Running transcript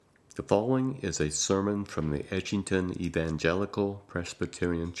The following is a sermon from the Edgington Evangelical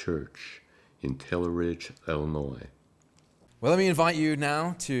Presbyterian Church in Taylor Ridge, Illinois. Well, let me invite you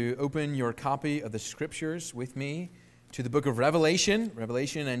now to open your copy of the Scriptures with me to the book of Revelation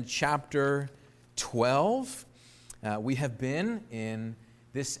and chapter 12. We have been in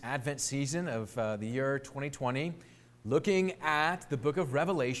this Advent season of the year 2020 looking at the book of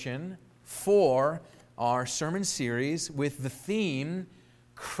Revelation for our sermon series with the theme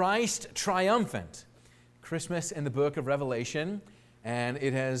Christ Triumphant, Christmas in the book of Revelation, and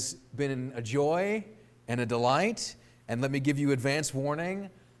it has been a joy and a delight, and let me give you advance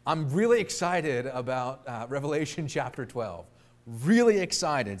warning, I'm really excited about Revelation chapter 12, really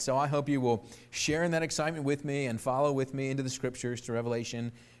excited, so I hope you will share in that excitement with me and follow with me into the Scriptures to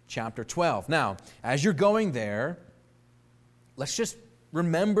Revelation chapter 12. Now, as you're going there, let's just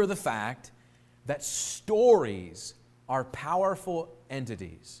remember the fact that stories are powerful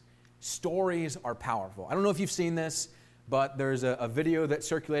entities. Stories are powerful. I don't know if you've seen this, but there's a video that's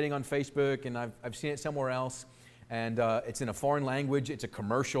circulating on Facebook, and I've seen it somewhere else, and it's in a foreign language. It's a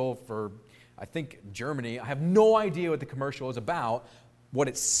commercial for, I think, Germany. I have no idea what the commercial is about, what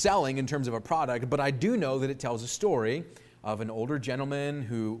it's selling in terms of a product, but I do know that it tells a story of an older gentleman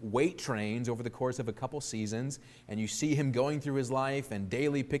who weight trains over the course of a couple seasons, and you see him going through his life and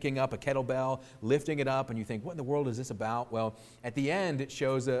daily picking up a kettlebell, lifting it up, and you think, what in the world is this about? Well, at the end, it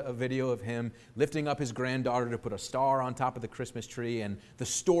shows a video of him lifting up his granddaughter to put a star on top of the Christmas tree, and the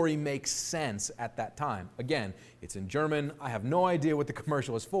story makes sense at that time. Again, it's in German. I have no idea what the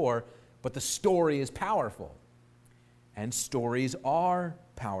commercial is for, but the story is powerful. And stories are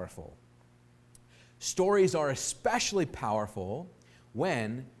powerful. Stories are especially powerful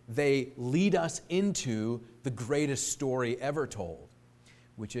when they lead us into the greatest story ever told,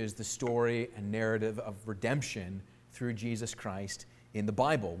 which is the story and narrative of redemption through Jesus Christ in the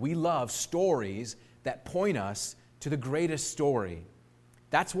Bible. We love stories that point us to the greatest story.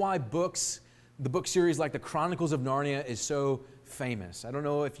 That's why the book series like the Chronicles of Narnia is so famous. I don't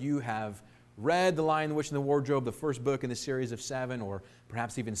know if you have read The Lion, the Witch, and the Wardrobe, the first book in the series of 7, or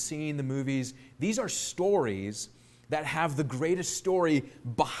perhaps even seen the movies. These are stories that have the greatest story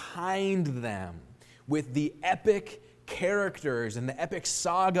behind them, with the epic characters and the epic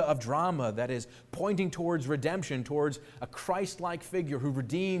saga of drama that is pointing towards redemption, towards a Christ-like figure who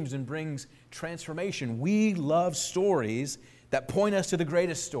redeems and brings transformation. We love stories that point us to the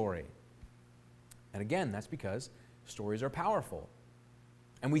greatest story. And again, that's because stories are powerful.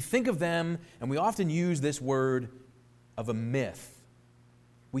 And we think of them, and we often use this word of a myth.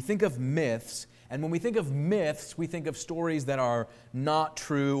 We think of myths, and when we think of myths, we think of stories that are not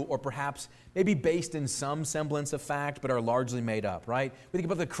true or perhaps maybe based in some semblance of fact, but are largely made up, right? We think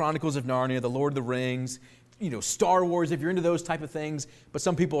about the Chronicles of Narnia, the Lord of the Rings, Star Wars, if you're into those type of things, but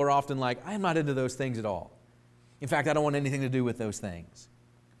some people are often like, I'm not into those things at all. In fact, I don't want anything to do with those things.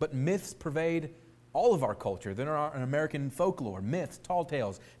 But myths pervade all of our culture. There are an American folklore, myths, tall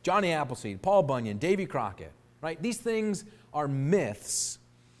tales, Johnny Appleseed, Paul Bunyan, Davy Crockett, right? These things are myths,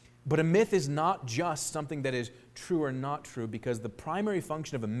 but a myth is not just something that is true or not true, because the primary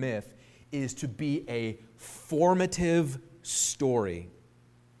function of a myth is to be a formative story.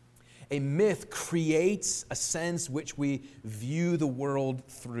 A myth creates a sense which we view the world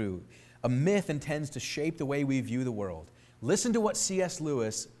through. A myth intends to shape the way we view the world. Listen to what C.S.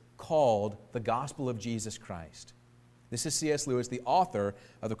 Lewis called the Gospel of Jesus Christ. This is C.S. Lewis, the author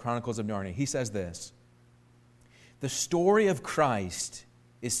of the Chronicles of Narnia. He says this: the story of Christ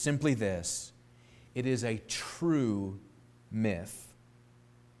is simply this: it is a true myth.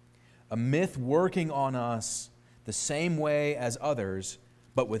 A myth working on us the same way as others,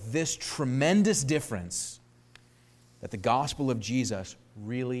 but with this tremendous difference, that the gospel of Jesus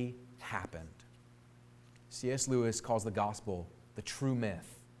really happened. C.S. Lewis calls the gospel the true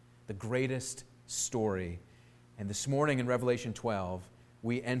myth, the greatest story. And this morning in Revelation 12,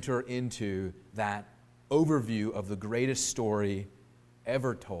 we enter into that overview of the greatest story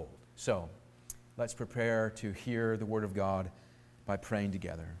ever told. So, let's prepare to hear the Word of God by praying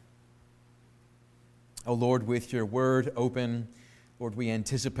together. Oh Lord, with your Word open, Lord, we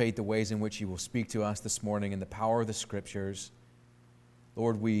anticipate the ways in which you will speak to us this morning in the power of the Scriptures.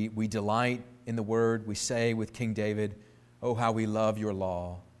 Lord, we delight in the Word. We say with King David, oh, how we love your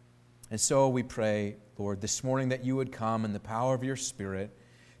law. And so we pray, Lord, this morning that you would come in the power of your Spirit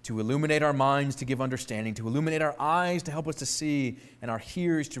to illuminate our minds, to give understanding, to illuminate our eyes, to help us to see, and our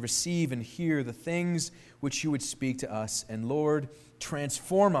ears to receive and hear the things which you would speak to us. And Lord,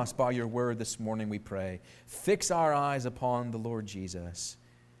 transform us by your word this morning, we pray. Fix our eyes upon the Lord Jesus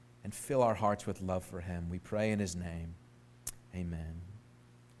and fill our hearts with love for him. We pray in his name. Amen.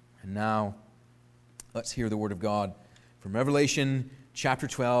 And now, let's hear the word of God from Revelation chapter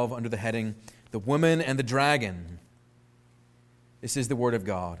 12 under the heading, The Woman and the Dragon. This is the word of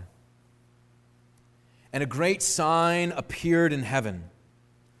God. And a great sign appeared in heaven,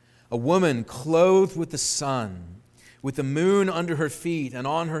 a woman clothed with the sun, with the moon under her feet, and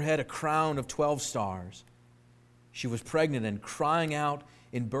on her head a crown of 12 stars. She was pregnant and crying out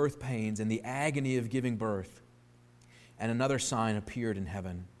in birth pains and the agony of giving birth. And another sign appeared in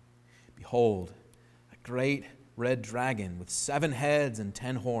heaven. Behold, a great red dragon with 7 heads and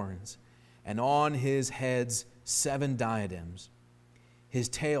 10 horns, and on his heads 7 diadems. His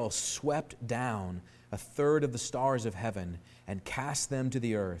tail swept down a third of the stars of heaven and cast them to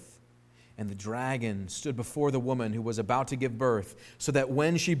the earth. And the dragon stood before the woman who was about to give birth, so that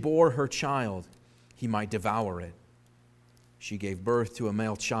when she bore her child, he might devour it. She gave birth to a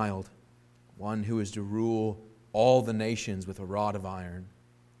male child, one who is to rule all the nations with a rod of iron.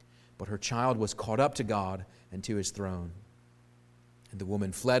 But her child was caught up to God and to his throne. And the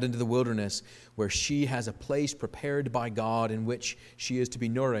woman fled into the wilderness, where she has a place prepared by God in which she is to be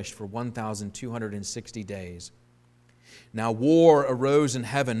nourished for 1,260 days. Now war arose in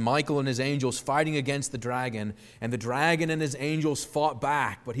heaven, Michael and his angels fighting against the dragon, and the dragon and his angels fought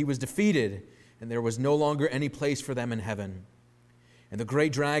back, but he was defeated, and there was no longer any place for them in heaven. And the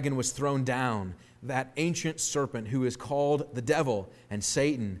great dragon was thrown down, that ancient serpent who is called the devil and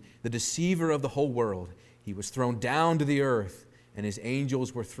Satan, the deceiver of the whole world. He was thrown down to the earth, and his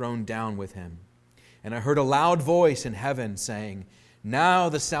angels were thrown down with him. And I heard a loud voice in heaven saying, Now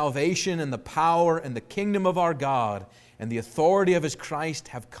the salvation and the power and the kingdom of our God and the authority of his Christ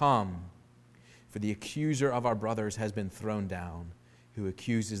have come. For the accuser of our brothers has been thrown down, who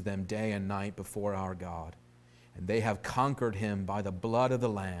accuses them day and night before our God. And they have conquered him by the blood of the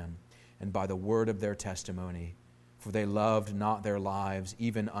Lamb and by the word of their testimony, for they loved not their lives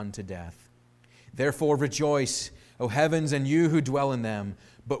even unto death. Therefore rejoice, O heavens, and you who dwell in them.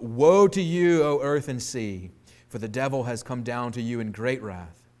 But woe to you, O earth and sea, for the devil has come down to you in great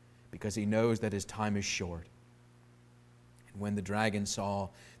wrath, because he knows that his time is short. And when the dragon saw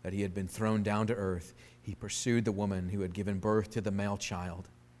that he had been thrown down to earth, he pursued the woman who had given birth to the male child.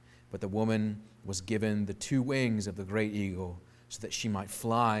 But the woman was given the 2 wings of the great eagle, so that she might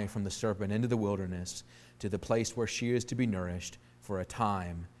fly from the serpent into the wilderness, to the place where she is to be nourished for a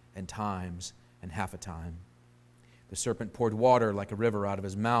time and times and half a time. The serpent poured water like a river out of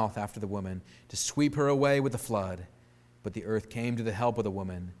his mouth after the woman, to sweep her away with the flood. But the earth came to the help of the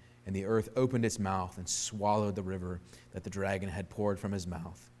woman, and the earth opened its mouth and swallowed the river that the dragon had poured from his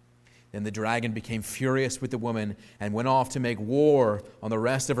mouth. Then the dragon became furious with the woman and went off to make war on the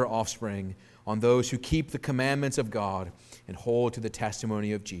rest of her offspring, on those who keep the commandments of God and hold to the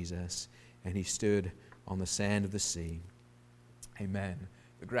testimony of Jesus. And he stood on the sand of the sea. Amen.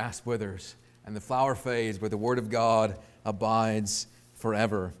 The grass withers and the flower fades, but the word of God abides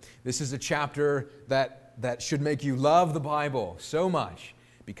forever. This is a chapter that should make you love the Bible so much,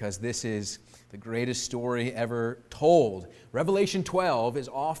 because this is the greatest story ever told. Revelation 12 is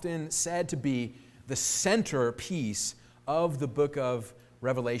often said to be the centerpiece of the book of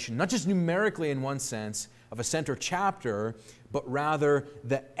Revelation, not just numerically in one sense of a center chapter, but rather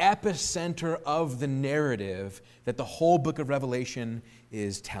the epicenter of the narrative that the whole book of Revelation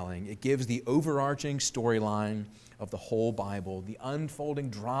is telling. It gives the overarching storyline of the whole Bible, the unfolding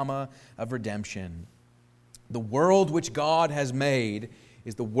drama of redemption. The world which God has made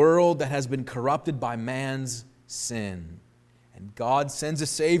is the world that has been corrupted by man's sin. And God sends a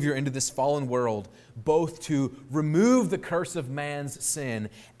Savior into this fallen world, both to remove the curse of man's sin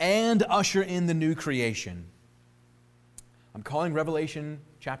and usher in the new creation. I'm calling Revelation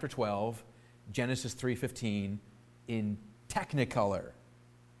chapter 12, Genesis 3:15, in Technicolor.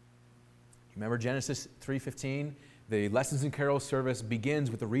 Remember Genesis 3:15? The Lessons and Carols service begins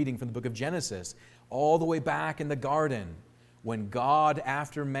with a reading from the book of Genesis, all the way back in the garden, when God,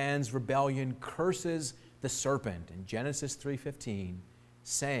 after man's rebellion, curses the serpent in Genesis 3:15,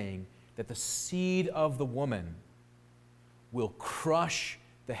 saying that the seed of the woman will crush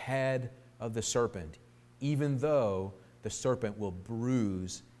the head of the serpent, even though the serpent will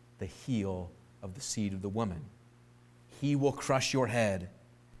bruise the heel of the seed of the woman. He will crush your head,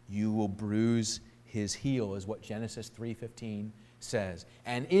 you will bruise his heel, is what Genesis 3:15 says.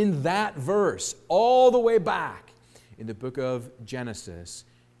 And in that verse, all the way back in the book of Genesis,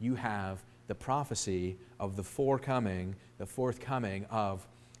 you have the prophecy of the forthcoming of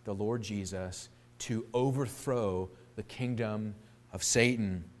the Lord Jesus to overthrow the kingdom of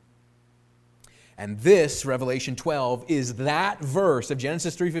Satan. And this, Revelation 12, is that verse of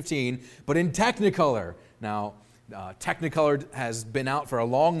Genesis 3:15, but in Technicolor. Now, Technicolor has been out for a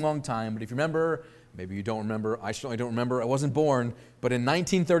long, long time, but if you remember, maybe you don't remember, I certainly don't remember, I wasn't born, but in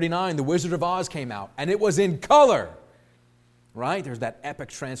 1939, The Wizard of Oz came out, and it was in color, right? There's that epic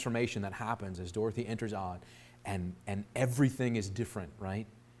transformation that happens as Dorothy enters Oz, and everything is different, right?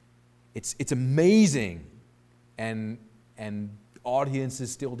 It's amazing, and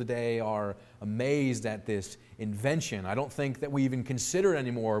audiences still today are amazed at this invention. I don't think that we even consider it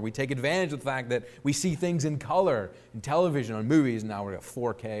anymore. We take advantage of the fact that we see things in color in television, on movies, and now we're at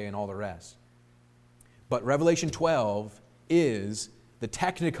 4K and all the rest. But Revelation 12 is the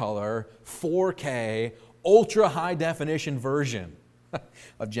Technicolor 4K ultra high definition version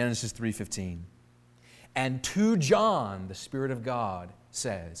of Genesis 3:15. And to John, the Spirit of God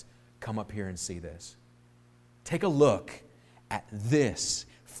says, come up here and see this. Take a look at this.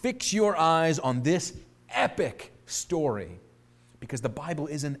 Fix your eyes on this epic story, because the Bible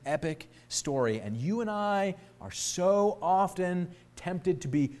is an epic story, and you and I are so often tempted to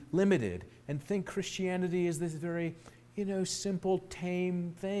be limited and think Christianity is this very, simple,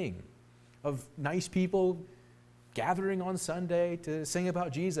 tame thing of nice people gathering on Sunday to sing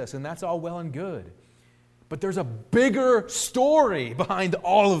about Jesus, and that's all well and good. But there's a bigger story behind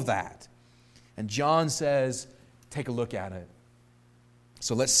all of that. And John says, take a look at it.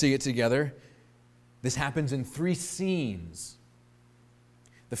 So let's see it together. This happens in 3 scenes.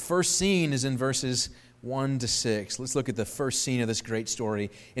 The first scene is in verses 1 to 6. Let's look at the first scene of this great story.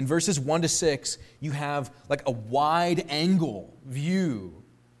 In verses 1 to 6, you have like a wide angle view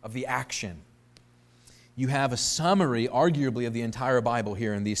of the action. You have a summary, arguably, of the entire Bible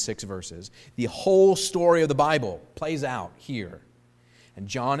here in these 6 verses. The whole story of the Bible plays out here. And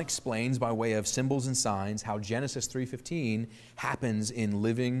John explains by way of symbols and signs how Genesis 3:15 happens in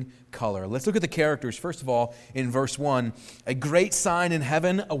living color. Let's look at the characters. First of all, in verse 1, a great sign in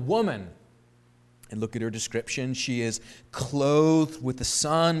heaven, a woman. And look at her description. She is clothed with the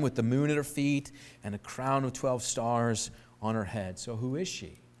sun, with the moon at her feet, and a crown of 12 stars on her head. So who is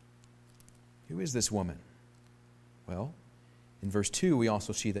she? Who is this woman? Well, in verse 2, we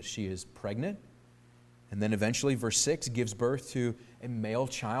also see that she is pregnant. And then eventually, verse 6 gives birth to a male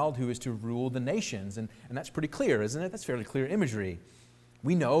child who is to rule the nations. And that's pretty clear, isn't it? That's fairly clear imagery.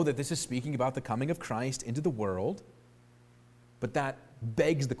 We know that this is speaking about the coming of Christ into the world. But that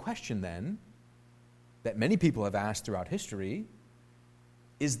begs the question then, that many people have asked throughout history,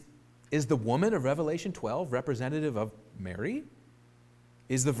 is the woman of Revelation 12 representative of Mary?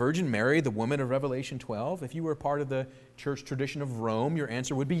 Is the Virgin Mary the woman of Revelation 12? If you were part of the church tradition of Rome, your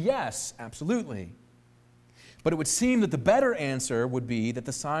answer would be yes, absolutely. But it would seem that the better answer would be that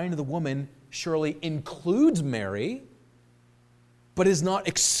the sign of the woman surely includes Mary, but is not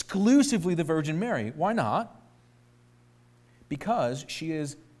exclusively the Virgin Mary. Why not? Because she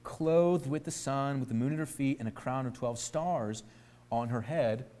is clothed with the sun, with the moon at her feet, and a crown of 12 stars on her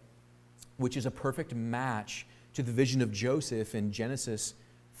head, which is a perfect match to the vision of Joseph in Genesis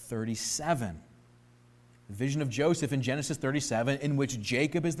 37. The vision of Joseph in Genesis 37, in which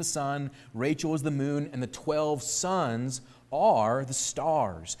Jacob is the sun, Rachel is the moon, and the 12 sons are the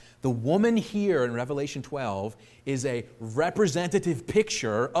stars. The woman here in Revelation 12 is a representative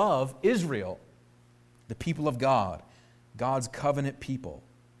picture of Israel, the people of God, God's covenant people.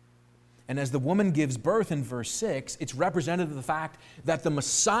 And as the woman gives birth in verse 6, it's representative of the fact that the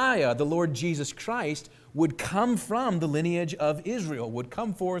Messiah, the Lord Jesus Christ, would come from the lineage of Israel, would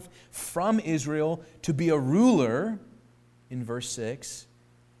come forth from Israel to be a ruler, in verse 6,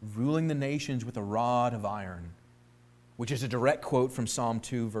 ruling the nations with a rod of iron, which is a direct quote from Psalm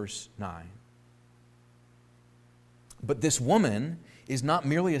 2, verse 9. But this woman is not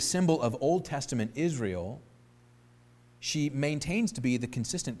merely a symbol of Old Testament Israel. She maintains to be the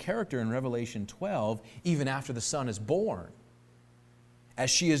consistent character in Revelation 12, even after the Son is born, as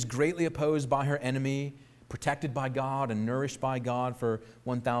she is greatly opposed by her enemy, protected by God, and nourished by God for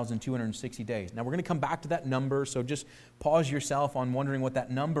 1,260 days. Now, we're going to come back to that number, so just pause yourself on wondering what that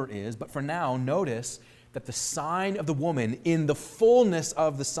number is. But for now, notice that the sign of the woman, in the fullness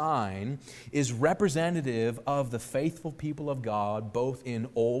of the sign, is representative of the faithful people of God, both in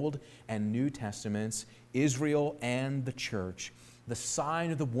Old and New Testaments, Israel and the church. The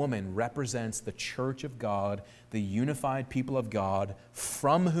sign of the woman represents the church of God, the unified people of God,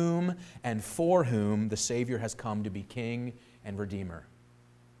 from whom and for whom the Savior has come to be King and Redeemer.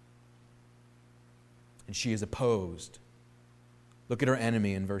 And she is opposed. Look at her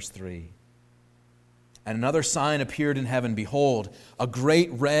enemy in verse 3. And another sign appeared in heaven. Behold, a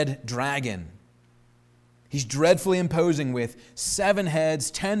great red dragon. He's dreadfully imposing, with 7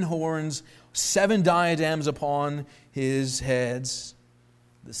 heads, 10 horns, 7 diadems upon his heads.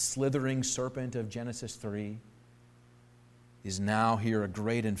 The slithering serpent of Genesis 3. is now here a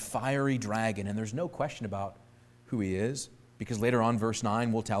great and fiery dragon, and there's no question about who he is, because later on, verse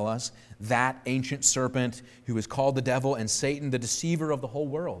 9 will tell us that ancient serpent who is called the devil and Satan, the deceiver of the whole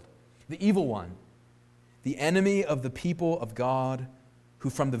world, the evil one, the enemy of the people of God, who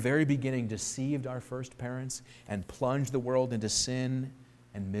from the very beginning deceived our first parents and plunged the world into sin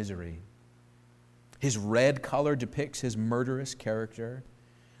and misery. His red color depicts his murderous character.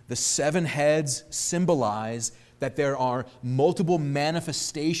 The 7 heads symbolize that there are multiple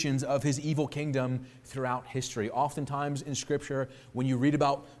manifestations of his evil kingdom throughout history. Oftentimes in Scripture, when you read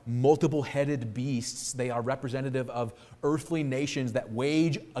about multiple-headed beasts, they are representative of earthly nations that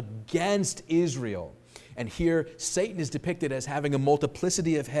wage against Israel. And here, Satan is depicted as having a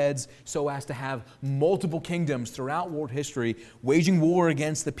multiplicity of heads so as to have multiple kingdoms throughout world history, waging war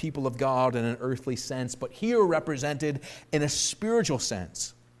against the people of God in an earthly sense, but here represented in a spiritual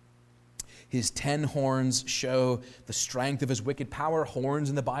sense. His 10 horns show the strength of his wicked power. Horns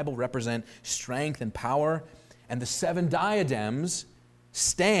in the Bible represent strength and power. And the 7 diadems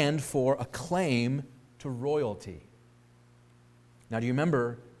stand for a claim to royalty. Now, do you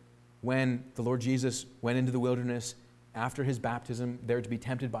remember when the Lord Jesus went into the wilderness after his baptism, there to be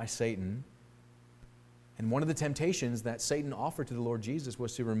tempted by Satan? And one of the temptations that Satan offered to the Lord Jesus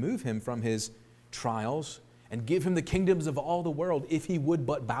was to remove him from his trials and give him the kingdoms of all the world if he would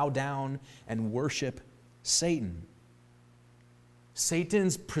but bow down and worship Satan.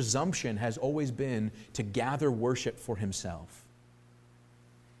 Satan's presumption has always been to gather worship for himself.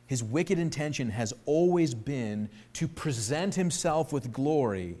 His wicked intention has always been to present himself with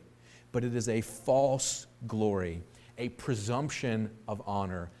glory, but it is a false glory, a presumption of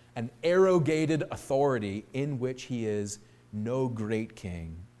honor, an arrogated authority in which he is no great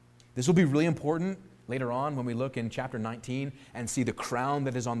king. This will be really important later on when we look in chapter 19 and see the crown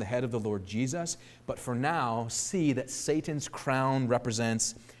that is on the head of the Lord Jesus. But for now, see that Satan's crown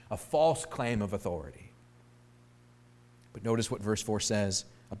represents a false claim of authority. But notice what verse 4 says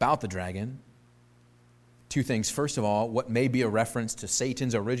about the dragon. 2 things. First of all, what may be a reference to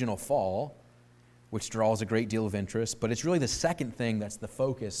Satan's original fall, which draws a great deal of interest, but it's really the second thing that's the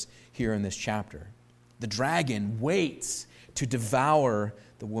focus here in this chapter. The dragon waits to devour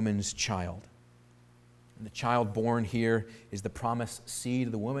the woman's child. And the child born here is the promised seed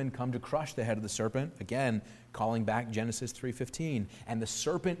of the woman come to crush the head of the serpent. Again, calling back Genesis 3:15. And the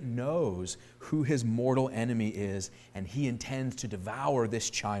serpent knows who his mortal enemy is, and he intends to devour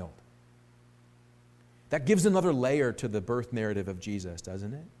this child. That gives another layer to the birth narrative of Jesus,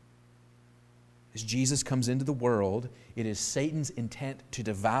 doesn't it? As Jesus comes into the world, it is Satan's intent to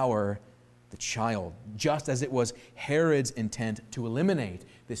devour the child, just as it was Herod's intent to eliminate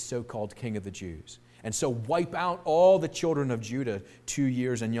this so-called king of the Jews. And so wipe out all the children of Judah, 2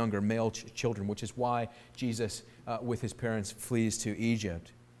 years and younger, male children, which is why Jesus, with his parents, flees to Egypt.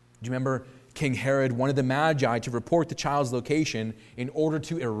 Do you remember King Herod wanted the Magi to report the child's location in order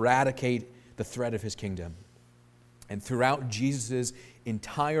to eradicate the threat of his kingdom? And throughout Jesus'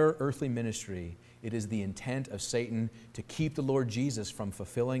 entire earthly ministry, it is the intent of Satan to keep the Lord Jesus from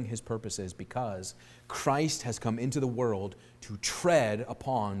fulfilling his purposes, because Christ has come into the world to tread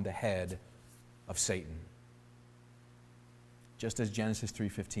upon the head of Satan. Just as Genesis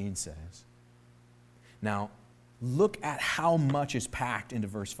 3:15 says. Now, look at how much is packed into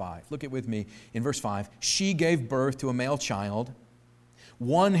verse 5. Look at with me in verse 5. She gave birth to a male child,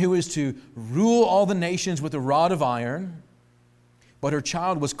 one who is to rule all the nations with a rod of iron, but her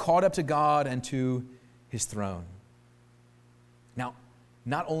child was caught up to God and to his throne. Now,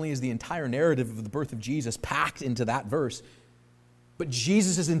 not only is the entire narrative of the birth of Jesus packed into that verse, but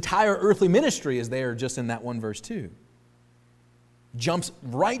Jesus' entire earthly ministry is there just in that one verse too. Jumps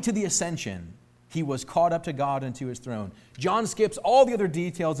right to the ascension. He was caught up to God and to his throne. John skips all the other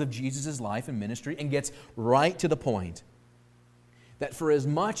details of Jesus' life and ministry and gets right to the point. That for as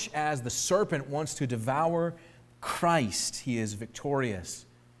much as the serpent wants to devour Christ, he is victorious.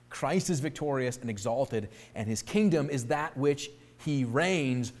 Christ is victorious and exalted, and his kingdom is that which he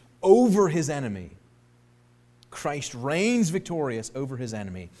reigns over his enemy. Christ reigns victorious over his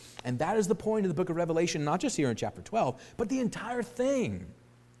enemy. And that is the point of the book of Revelation, not just here in chapter 12, but the entire thing.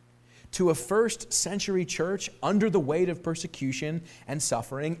 To a first century church under the weight of persecution and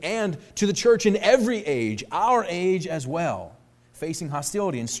suffering, and to the church in every age, our age as well, facing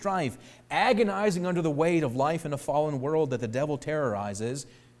hostility and strife, agonizing under the weight of life in a fallen world that the devil terrorizes,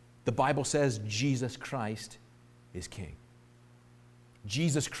 the Bible says Jesus Christ is King.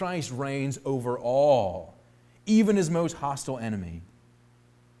 Jesus Christ reigns over all, even his most hostile enemy.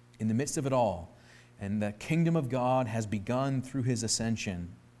 In the midst of it all, and the kingdom of God has begun through his ascension.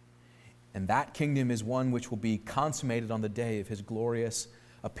 And that kingdom is one which will be consummated on the day of his glorious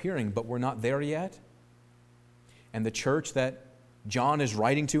appearing. But we're not there yet. And the church that John is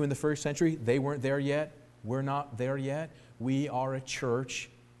writing to in the first century, they weren't there yet. We're not there yet. We are a church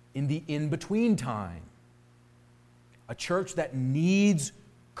in the in-between time. A church that needs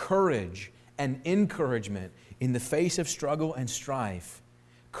courage and encouragement in the face of struggle and strife.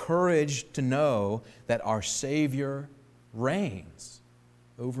 Courage to know that our Savior reigns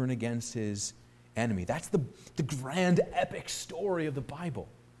over and against his enemy. That's the grand epic story of the Bible.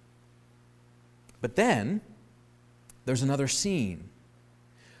 But then there's another scene.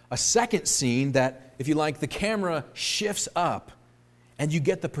 A second scene that, if you like, the camera shifts up and you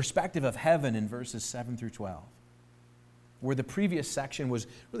get the perspective of heaven in verses 7 through 12. Where the previous section was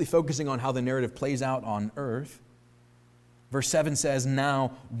really focusing on how the narrative plays out on earth. Verse 7 says,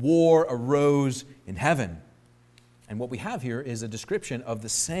 now war arose in heaven. And what we have here is a description of the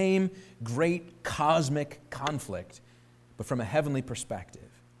same great cosmic conflict, but from a heavenly perspective.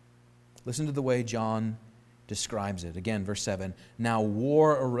 Listen to the way John describes it. Again, verse 7, now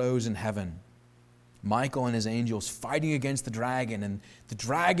war arose in heaven. Michael and his angels fighting against the dragon, and the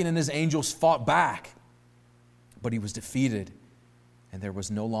dragon and his angels fought back. But he was defeated, and there was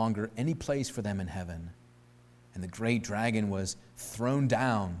no longer any place for them in heaven. And the great dragon was thrown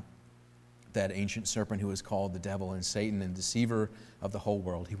down, that ancient serpent who is called the devil and Satan and deceiver of the whole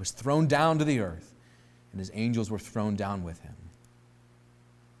world. He was thrown down to the earth, and his angels were thrown down with him.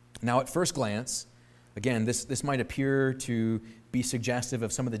 Now, at first glance, again, this might appear to be suggestive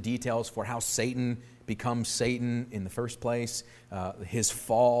of some of the details for how Satan becomes Satan in the first place, his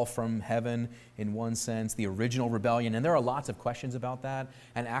fall from heaven in one sense, the original rebellion. And there are lots of questions about that.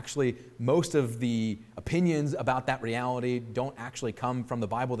 And actually, most of the opinions about that reality don't actually come from the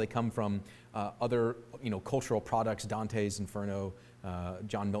Bible. They come from other cultural products, Dante's Inferno,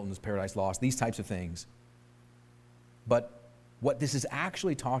 John Milton's Paradise Lost, these types of things. But what this is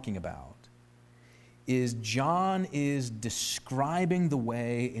actually talking about is John is describing the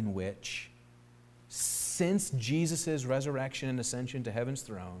way in which, since Jesus' resurrection and ascension to heaven's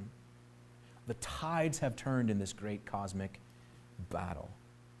throne, the tides have turned in this great cosmic battle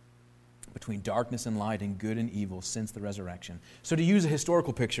between darkness and light and good and evil since the resurrection. So to use a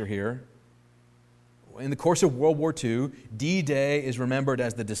historical picture here, in the course of World War II, D-Day is remembered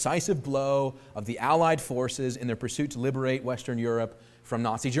as the decisive blow of the Allied forces in their pursuit to liberate Western Europe from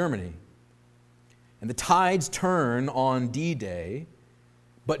Nazi Germany. And the tides turn on D-Day,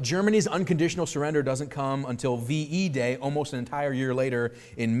 but Germany's unconditional surrender doesn't come until VE Day, almost an entire year later,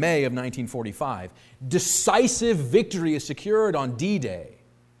 in May of 1945. Decisive victory is secured on D-Day,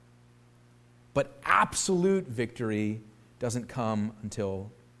 but absolute victory doesn't come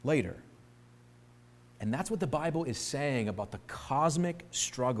until later. And that's what the Bible is saying about the cosmic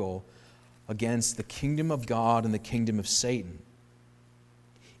struggle against the kingdom of God and the kingdom of Satan.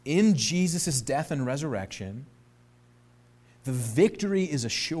 In Jesus' death and resurrection, the victory is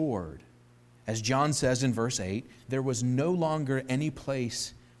assured. As John says in verse 8, there was no longer any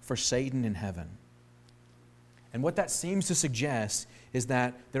place for Satan in heaven. And what that seems to suggest is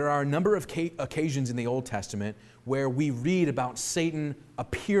that there are a number of occasions in the Old Testament where we read about Satan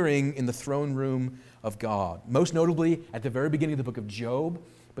appearing in the throne room of God. Most notably at the very beginning of the book of Job.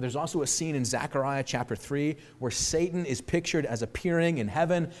 But there's also a scene in Zechariah chapter 3 where Satan is pictured as appearing in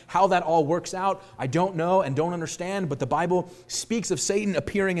heaven. How that all works out, I don't know and don't understand, but the Bible speaks of Satan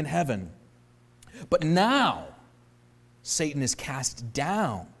appearing in heaven. But now, Satan is cast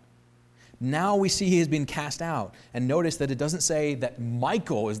down. Now we see he has been cast out. And notice that it doesn't say that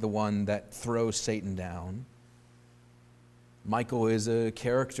Michael is the one that throws Satan down. Michael is a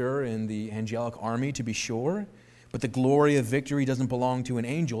character in the angelic army, to be sure. But the glory of victory doesn't belong to an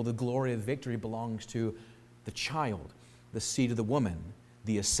angel. The glory of victory belongs to the child, the seed of the woman,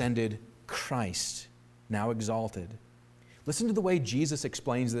 the ascended Christ, now exalted. Listen to the way Jesus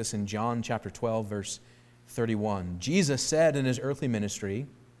explains this in John chapter 12, verse 31. Jesus said in his earthly ministry,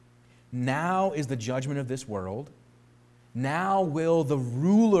 now is the judgment of this world. Now will the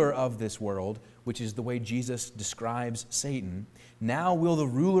ruler of this world, which is the way Jesus describes Satan, now will the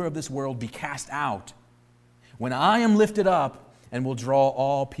ruler of this world be cast out, when I am lifted up and will draw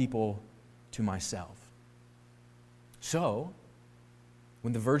all people to myself. So,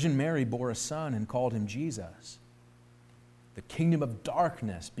 when the Virgin Mary bore a son and called him Jesus, the kingdom of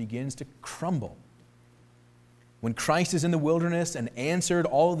darkness begins to crumble. When Christ is in the wilderness and answered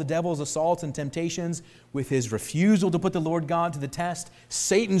all of the devil's assaults and temptations with his refusal to put the Lord God to the test,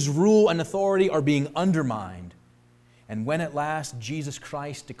 Satan's rule and authority are being undermined. And when at last Jesus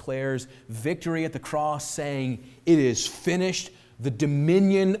Christ declares victory at the cross, saying, "It is finished," the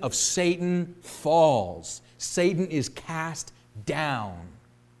dominion of Satan falls. Satan is cast down.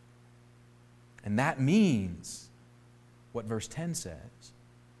 And that means what verse 10 says.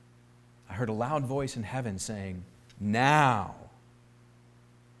 I heard a loud voice in heaven saying, now,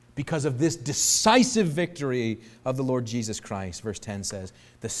 because of this decisive victory of the Lord Jesus Christ, verse 10 says,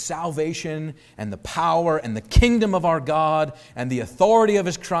 the salvation and the power and the kingdom of our God and the authority of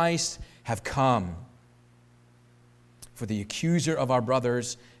His Christ have come. For the accuser of our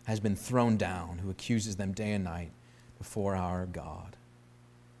brothers has been thrown down, who accuses them day and night before our God.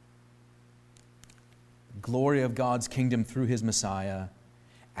 The glory of God's kingdom through His Messiah.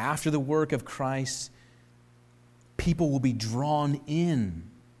 After the work of Christ, people will be drawn in.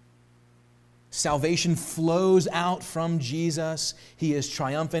 Salvation flows out from Jesus. He is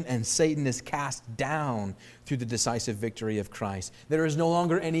triumphant and Satan is cast down through the decisive victory of Christ. There is no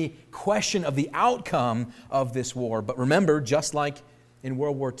longer any question of the outcome of this war. But remember, just like in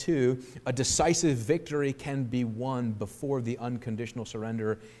World War II, a decisive victory can be won before the unconditional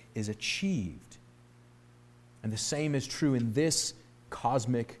surrender is achieved. And the same is true in this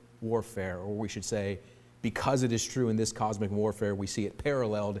cosmic warfare, or we should say, because it is true in this cosmic warfare, we see it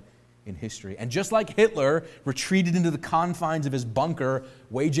paralleled in history. And just like Hitler retreated into the confines of his bunker,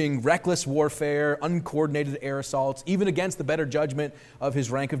 waging reckless warfare, uncoordinated air assaults, even against the better judgment of his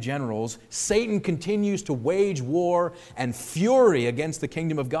rank of generals, Satan continues to wage war and fury against the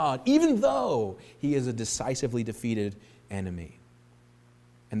kingdom of God, even though he is a decisively defeated enemy.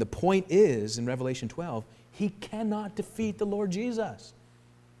 And the point is, in Revelation 12, he cannot defeat the Lord Jesus.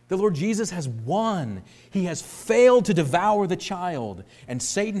 The Lord Jesus has won. He has failed to devour the child, and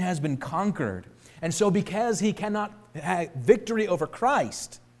Satan has been conquered. And so because he cannot have victory over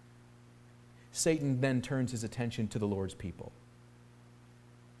Christ, Satan then turns his attention to the Lord's people.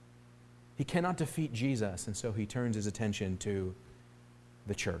 He cannot defeat Jesus, and so he turns his attention to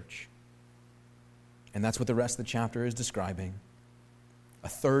the church. And that's what the rest of the chapter is describing. A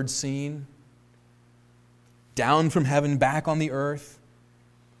third scene, down from heaven, back on the earth,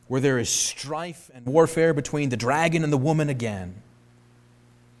 where there is strife and warfare between the dragon and the woman again.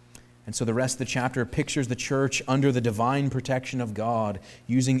 And so the rest of the chapter pictures the church under the divine protection of God,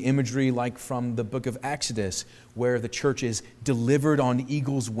 using imagery like from the book of Exodus, where the church is delivered on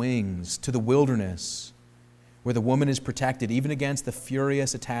eagle's wings to the wilderness, where the woman is protected even against the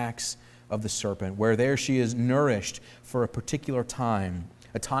furious attacks of the serpent, where there she is nourished for a particular time,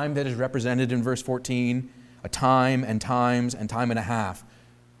 a time that is represented in verse 14, a time and times and time and a half,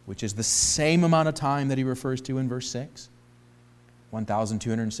 which is the same amount of time that he refers to in verse 6,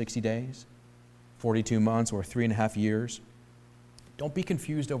 1,260 days, 42 months, or 3.5 years. Don't be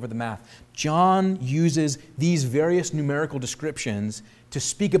confused over the math. John uses these various numerical descriptions to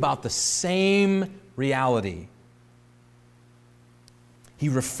speak about the same reality. He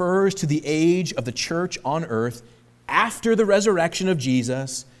refers to the age of the church on earth after the resurrection of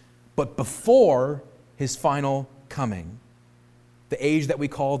Jesus, but before His final coming. The age that we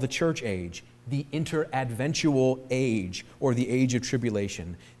call the church age, the interadventual age, or the age of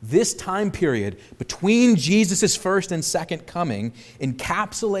tribulation. This time period between Jesus' first and second coming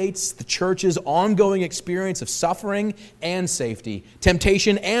encapsulates the church's ongoing experience of suffering and safety,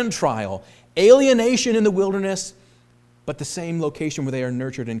 temptation and trial, alienation in the wilderness, but the same location where they are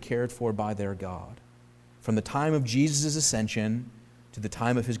nurtured and cared for by their God. From the time of Jesus' ascension to the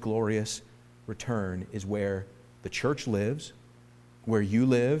time of His glorious return is where the church lives, where you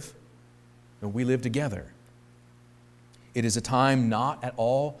live, and we live together. It is a time not at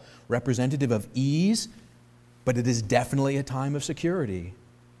all representative of ease, but it is definitely a time of security.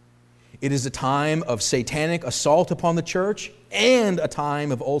 It is a time of satanic assault upon the church and a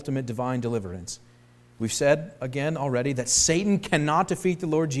time of ultimate divine deliverance. We've said again already that Satan cannot defeat the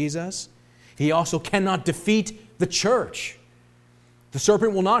Lord Jesus. He also cannot defeat the church. The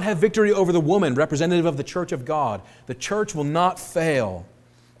serpent will not have victory over the woman, representative of the church of God. The church will not fail,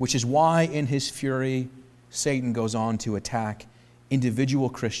 which is why in his fury, Satan goes on to attack individual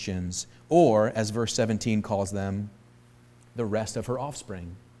Christians, or, as verse 17 calls them, the rest of her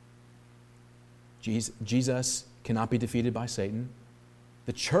offspring. Jesus cannot be defeated by Satan.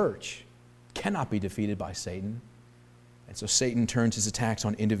 The church cannot be defeated by Satan. And so Satan turns his attacks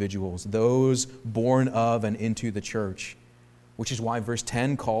on individuals, those born of and into the church, which is why verse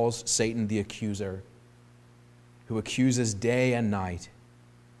 10 calls Satan the accuser, who accuses day and night.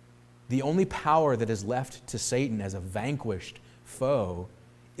 The only power that is left to Satan as a vanquished foe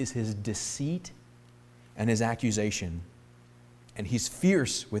is his deceit and his accusation. And he's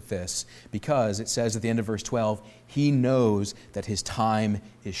fierce with this because it says at the end of verse 12, he knows that his time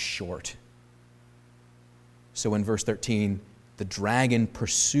is short. So in verse 13, The dragon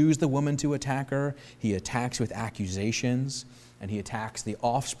pursues the woman to attack her. He attacks with accusations, and he attacks the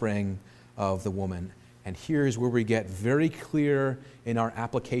offspring of the woman. And here's where we get very clear in our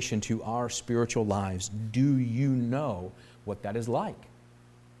application to our spiritual lives. Do you know what that is like?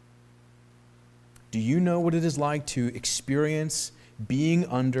 Do you know what it is like to experience being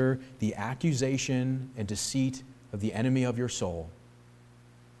under the accusation and deceit of the enemy of your soul?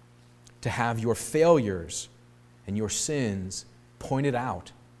 To have your failures and your sins pointed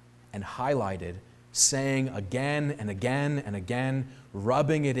out and highlighted, saying again and again and again,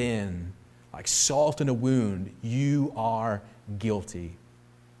 rubbing it in like salt in a wound, you are guilty,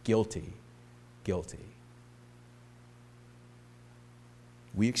 guilty, guilty.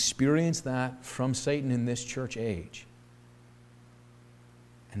 We experience that from Satan in this church age.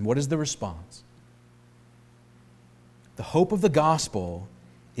 And what is the response? The hope of the gospel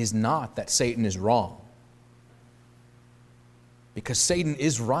is not that Satan is wrong. Because Satan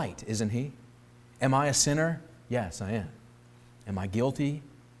is right, isn't he? Am I a sinner? Yes, I am. Am I guilty?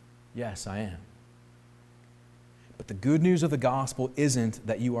 Yes, I am. But the good news of the gospel isn't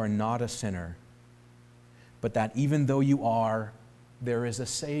that you are not a sinner, but that even though you are, there is a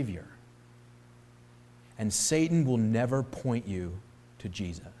Savior. And Satan will never point you to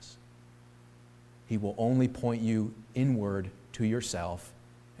Jesus. He will only point you inward to yourself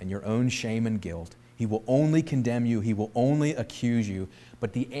and your own shame and guilt. He will only condemn you. He will only accuse you.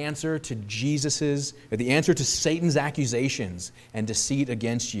 But the answer to Satan's accusations and deceit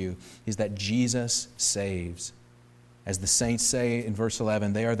against you is that Jesus saves. As the saints say in verse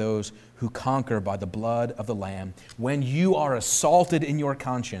 11, they are those who conquer by the blood of the Lamb. When you are assaulted in your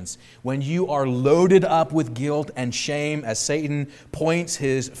conscience, when you are loaded up with guilt and shame, as Satan points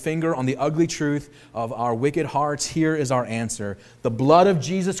his finger on the ugly truth of our wicked hearts, here is our answer. The blood of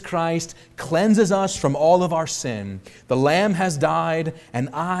Jesus Christ cleanses us from all of our sin. The Lamb has died, and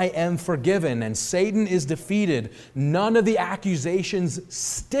I am forgiven, and Satan is defeated. None of the accusations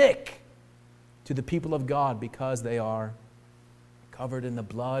stick to the people of God because they are covered in the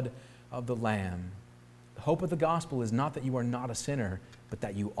blood of the Lamb. The hope of the gospel is not that you are not a sinner, but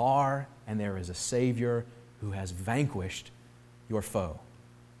that you are, and there is a Savior who has vanquished your foe.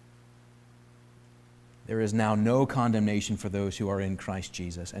 There is now no condemnation for those who are in Christ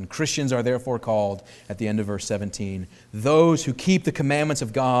Jesus. And Christians are therefore called, at the end of verse 17, those who keep the commandments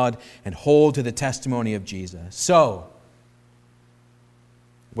of God and hold to the testimony of Jesus. So,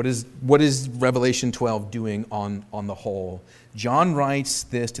 what is Revelation 12 doing on the whole? John writes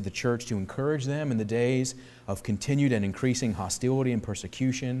this to the church to encourage them in the days of continued and increasing hostility and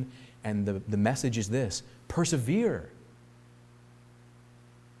persecution. And the message is this: persevere.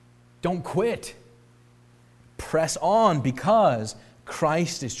 Don't quit. Press on, because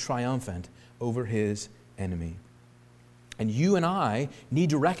Christ is triumphant over his enemy. And you and I need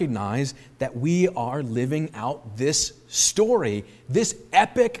to recognize that we are living out this story, this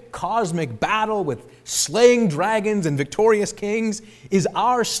epic cosmic battle with slaying dragons and victorious kings is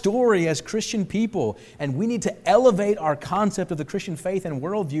our story as Christian people. And we need to elevate our concept of the Christian faith and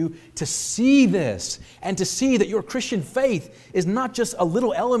worldview to see this and to see that your Christian faith is not just a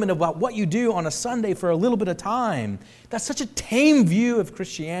little element about what you do on a Sunday for a little bit of time. That's such a tame view of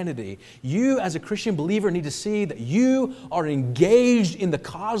Christianity. You, as a Christian believer, need to see that you are engaged in the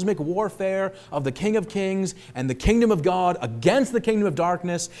cosmic warfare of the King of Kings and the kingdom of God against the kingdom of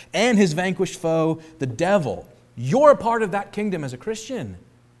darkness and his vanquished foe, the devil. You're a part of that kingdom as a Christian.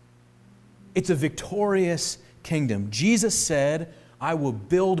 It's a victorious kingdom. Jesus said, I will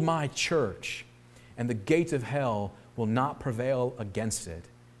build my church, and the gates of hell will not prevail against it.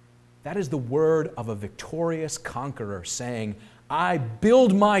 That is the word of a victorious conqueror saying, I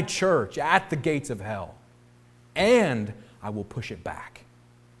build my church at the gates of hell, and I will push it back.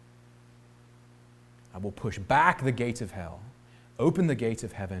 I will push back the gates of hell, open the gates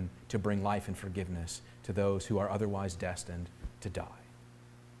of heaven to bring life and forgiveness to those who are otherwise destined to die.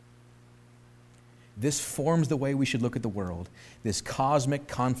 This forms the way we should look at the world, this cosmic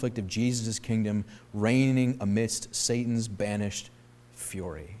conflict of Jesus' kingdom reigning amidst Satan's banished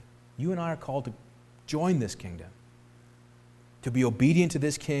fury. You and I are called to join this kingdom, to be obedient to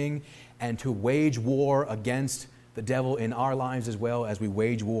this king, and to wage war against the devil in our lives as well as we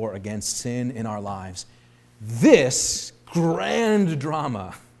wage war against sin in our lives. This grand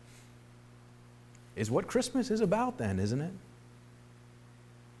drama is what Christmas is about then, isn't it?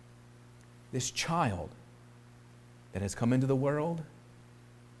 This child that has come into the world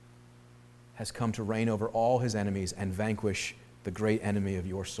has come to reign over all his enemies and vanquish the great enemy of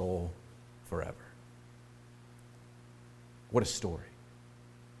your soul forever. What a story.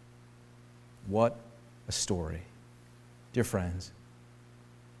 What a story. Dear friends,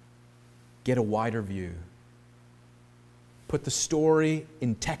 get a wider view. Put the story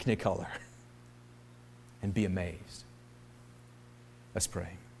in Technicolor and be amazed. Let's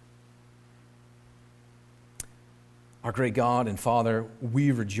pray. Our great God and Father,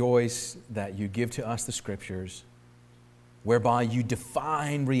 we rejoice that you give to us the Scriptures, whereby you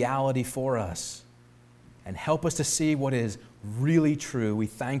define reality for us and help us to see what is really true. We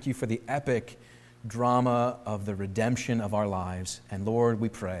thank you for the epic drama of the redemption of our lives. And Lord, we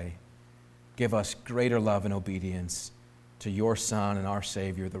pray, give us greater love and obedience to your Son and our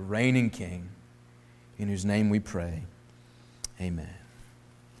Savior, the reigning King, in whose name we pray. Amen.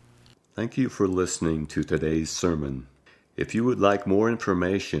 Thank you for listening to today's sermon. If you would like more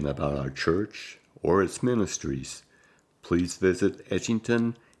information about our church or its ministries, please visit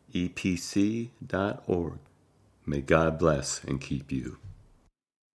edgingtonepc.org. May God bless and keep you.